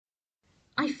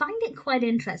I find it quite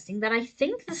interesting that I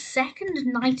think the second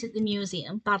night at the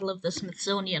museum, Battle of the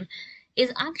Smithsonian,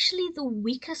 is actually the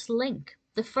weakest link.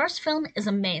 The first film is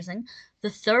amazing. The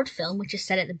third film, which is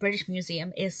set at the British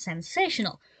Museum, is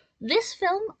sensational. This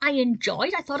film I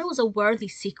enjoyed. I thought it was a worthy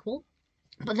sequel.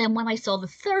 But then when I saw the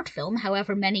third film,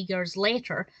 however many years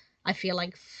later, I feel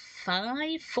like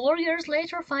 4 years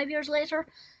later, 5 years later,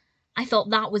 I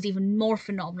thought that was even more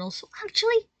phenomenal. So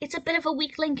actually, it's a bit of a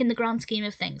weak link in the grand scheme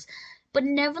of things. But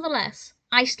nevertheless,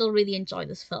 I still really enjoy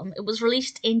this film. It was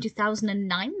released in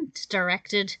 2009. It's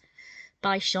directed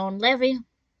by Shawn Levy.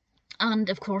 And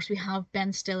of course, we have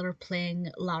Ben Stiller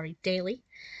playing Larry Daley.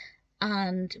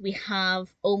 And we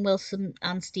have Owen Wilson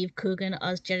and Steve Coogan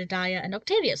as Jedediah and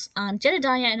Octavius. And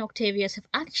Jedediah and Octavius have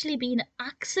actually been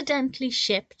accidentally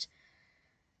shipped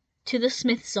to the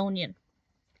Smithsonian.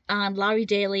 And Larry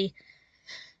Daley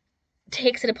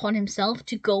takes it upon himself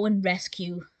to go and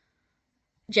rescue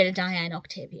Jedediah and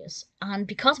Octavius. And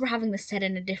because we're having this set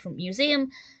in a different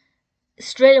museum,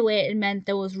 straight away it meant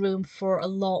there was room for a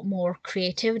lot more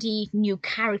creativity, new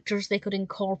characters they could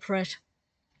incorporate.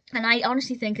 And I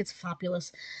honestly think it's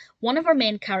fabulous. One of our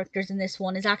main characters in this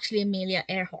one is actually Amelia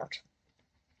Earhart,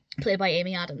 played by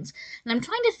Amy Adams. And I'm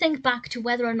trying to think back to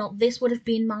whether or not this would have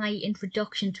been my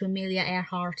introduction to Amelia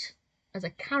Earhart as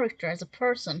a character, as a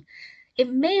person. It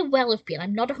may well have been.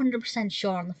 I'm not 100%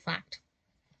 sure on the fact.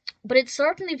 But it's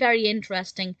certainly very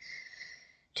interesting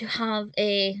to have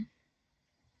a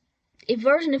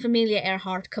version of Amelia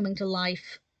Earhart coming to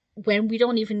life when we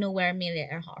don't even know where Amelia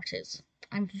Earhart is.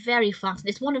 I'm very fascinated.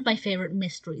 It's one of my favourite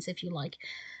mysteries, if you like.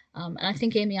 And I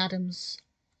think Amy Adams,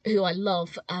 who I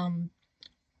love,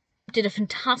 did a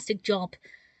fantastic job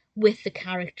with the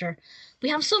character. We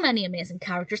have so many amazing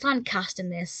characters. I'm cast in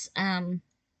this. Hank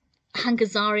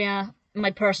Azaria,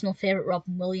 my personal favourite,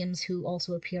 Robin Williams, who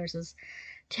also appears as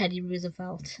Teddy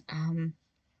Roosevelt.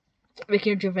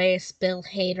 Ricky Gervais, Bill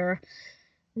Hader.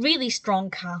 Really strong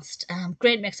cast.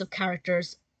 Great mix of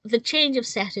characters. The change of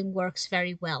setting works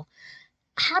very well.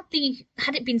 Had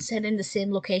it been set in the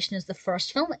same location as the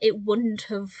first film, it wouldn't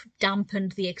have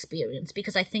dampened the experience,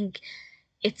 because I think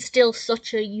it's still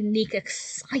such a unique,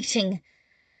 exciting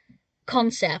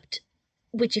concept,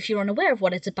 which, if you're unaware of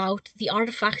what it's about, the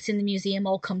artifacts in the museum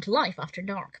all come to life after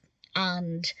dark.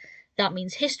 And that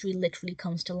means history literally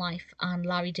comes to life, and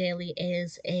Larry Daley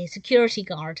is a security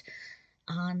guard.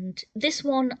 And this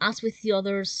one, as with the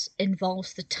others,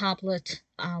 involves the tablet,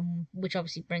 which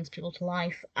obviously brings people to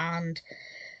life. And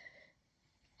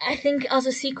I think as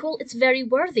a sequel, it's very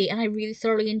worthy, and I really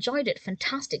thoroughly enjoyed it.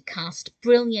 Fantastic cast,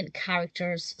 brilliant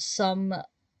characters, some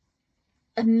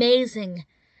amazing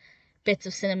bits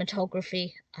of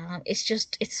cinematography.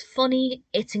 It's funny,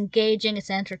 it's engaging, it's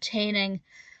entertaining.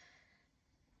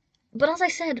 But as I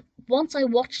said, once I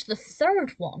watched the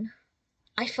third one,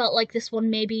 I felt like this one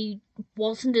maybe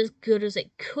wasn't as good as it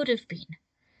could have been.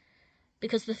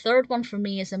 Because the third one for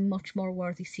me is a much more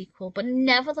worthy sequel, but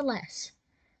nevertheless,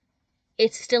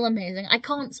 it's still amazing. I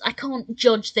can't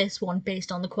judge this one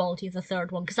based on the quality of the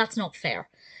third one, because that's not fair.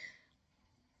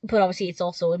 But obviously it's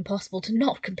also impossible to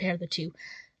not compare the two.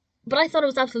 But I thought it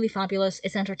was absolutely fabulous.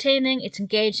 It's entertaining, it's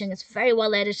engaging, it's very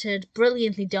well edited,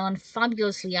 brilliantly done,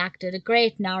 fabulously acted, a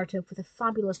great narrative with a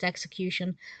fabulous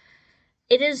execution.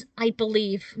 It is, I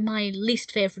believe, my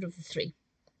least favourite of the three.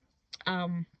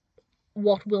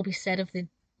 What will be said of the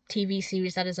TV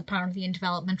series that is apparently in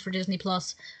development for Disney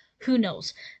Plus, who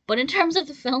knows? But in terms of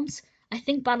the films, I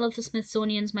think Battle of the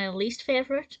Smithsonian is my least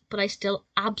favourite, but I still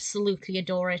absolutely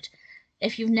adore it.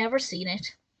 If you've never seen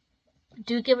it,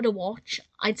 do give it a watch.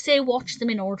 I'd say watch them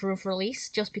in order of release,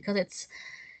 just because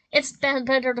it's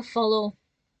better to follow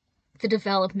the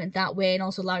development that way. And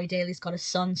also Larry Daley's got a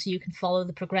son, so you can follow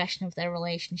the progression of their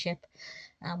relationship,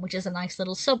 which is a nice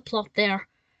little subplot there.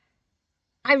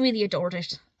 I really adored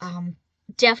it.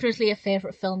 Definitely a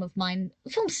favourite film of mine,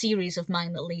 film series of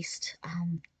mine at least.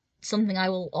 Something I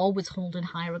will always hold in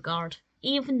high regard,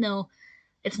 even though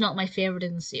it's not my favourite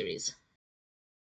in the series.